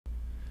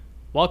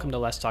Welcome to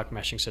Let's Talk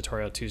Meshing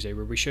Tutorial Tuesday,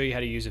 where we show you how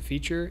to use a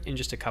feature in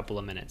just a couple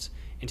of minutes.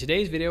 In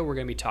today's video, we're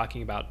going to be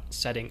talking about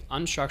setting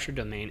unstructured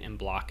domain and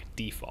block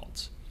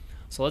defaults.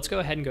 So let's go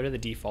ahead and go to the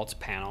defaults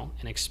panel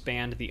and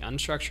expand the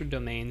unstructured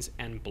domains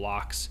and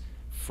blocks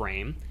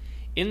frame.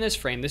 In this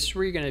frame, this is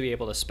where you're going to be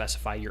able to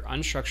specify your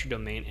unstructured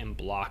domain and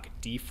block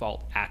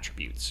default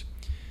attributes.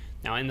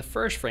 Now in the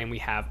first frame, we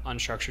have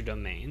unstructured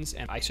domains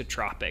and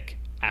isotropic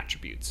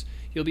attributes.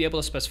 You'll be able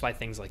to specify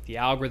things like the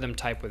algorithm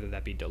type, whether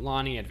that be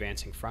Delani,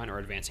 advancing front, or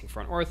advancing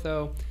front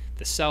ortho,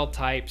 the cell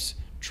types,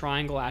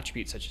 triangle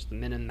attributes such as the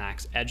min and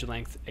max edge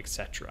length,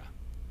 etc.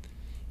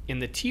 In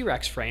the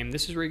T-Rex frame,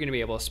 this is where you're going to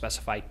be able to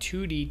specify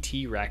 2D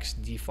T-Rex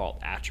default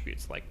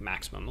attributes like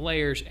maximum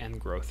layers and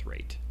growth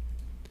rate.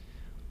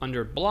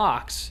 Under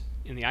blocks,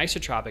 in the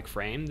isotropic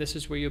frame, this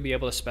is where you'll be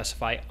able to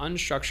specify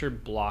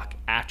unstructured block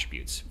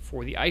attributes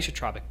for the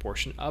isotropic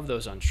portion of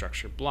those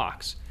unstructured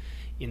blocks.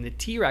 In the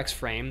T-Rex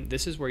frame,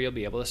 this is where you'll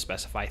be able to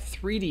specify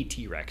 3D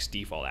T-Rex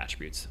default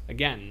attributes.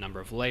 Again, number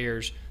of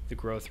layers, the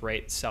growth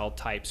rate, cell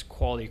types,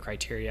 quality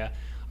criteria.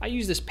 I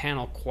use this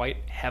panel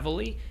quite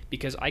heavily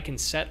because I can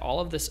set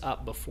all of this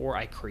up before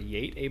I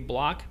create a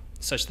block,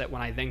 such that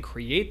when I then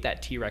create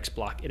that T-Rex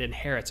block, it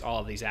inherits all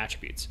of these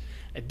attributes.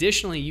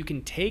 Additionally, you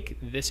can take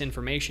this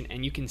information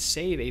and you can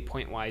save a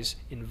pointwise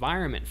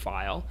environment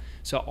file,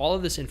 so all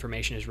of this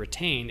information is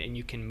retained and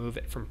you can move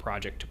it from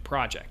project to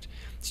project.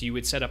 So you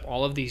would set up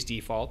all of these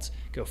defaults,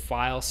 go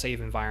File,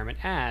 Save Environment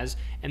As,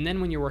 and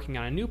then when you're working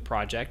on a new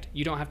project,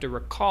 you don't have to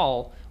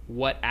recall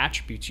what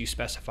attributes you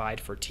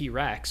specified for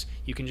T-Rex.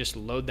 You can just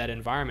load that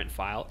environment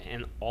file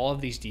and all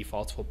of these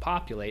defaults will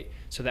populate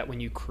so that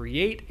when you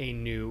create a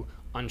new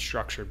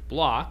unstructured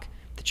block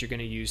that you're going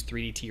to use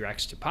 3D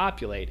T-Rex to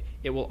populate,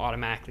 it will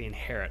automatically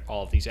inherit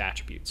all of these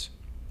attributes.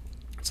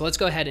 So let's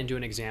go ahead and do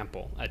an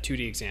example, a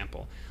 2D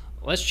example.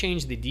 Let's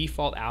change the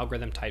default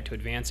algorithm type to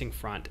advancing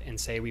front and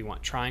say we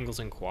want triangles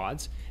and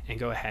quads, and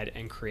go ahead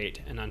and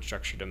create an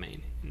unstructured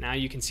domain. Now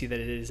you can see that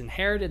it has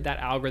inherited that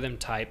algorithm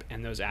type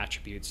and those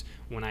attributes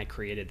when I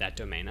created that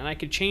domain. And I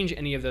could change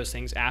any of those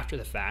things after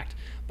the fact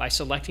by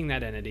selecting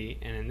that entity,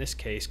 and in this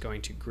case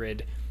going to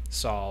grid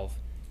solve,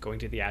 going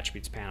to the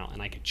attributes panel,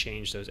 and I could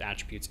change those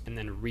attributes and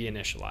then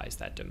reinitialize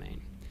that domain.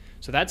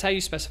 So that's how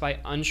you specify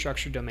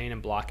unstructured domain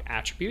and block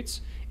attributes.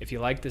 If you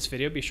like this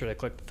video, be sure to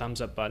click the thumbs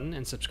up button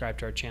and subscribe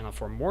to our channel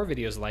for more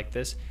videos like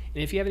this.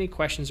 And if you have any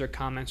questions or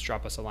comments,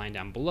 drop us a line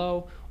down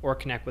below or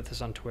connect with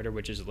us on Twitter,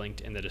 which is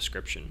linked in the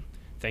description.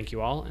 Thank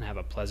you all and have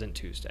a pleasant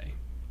Tuesday.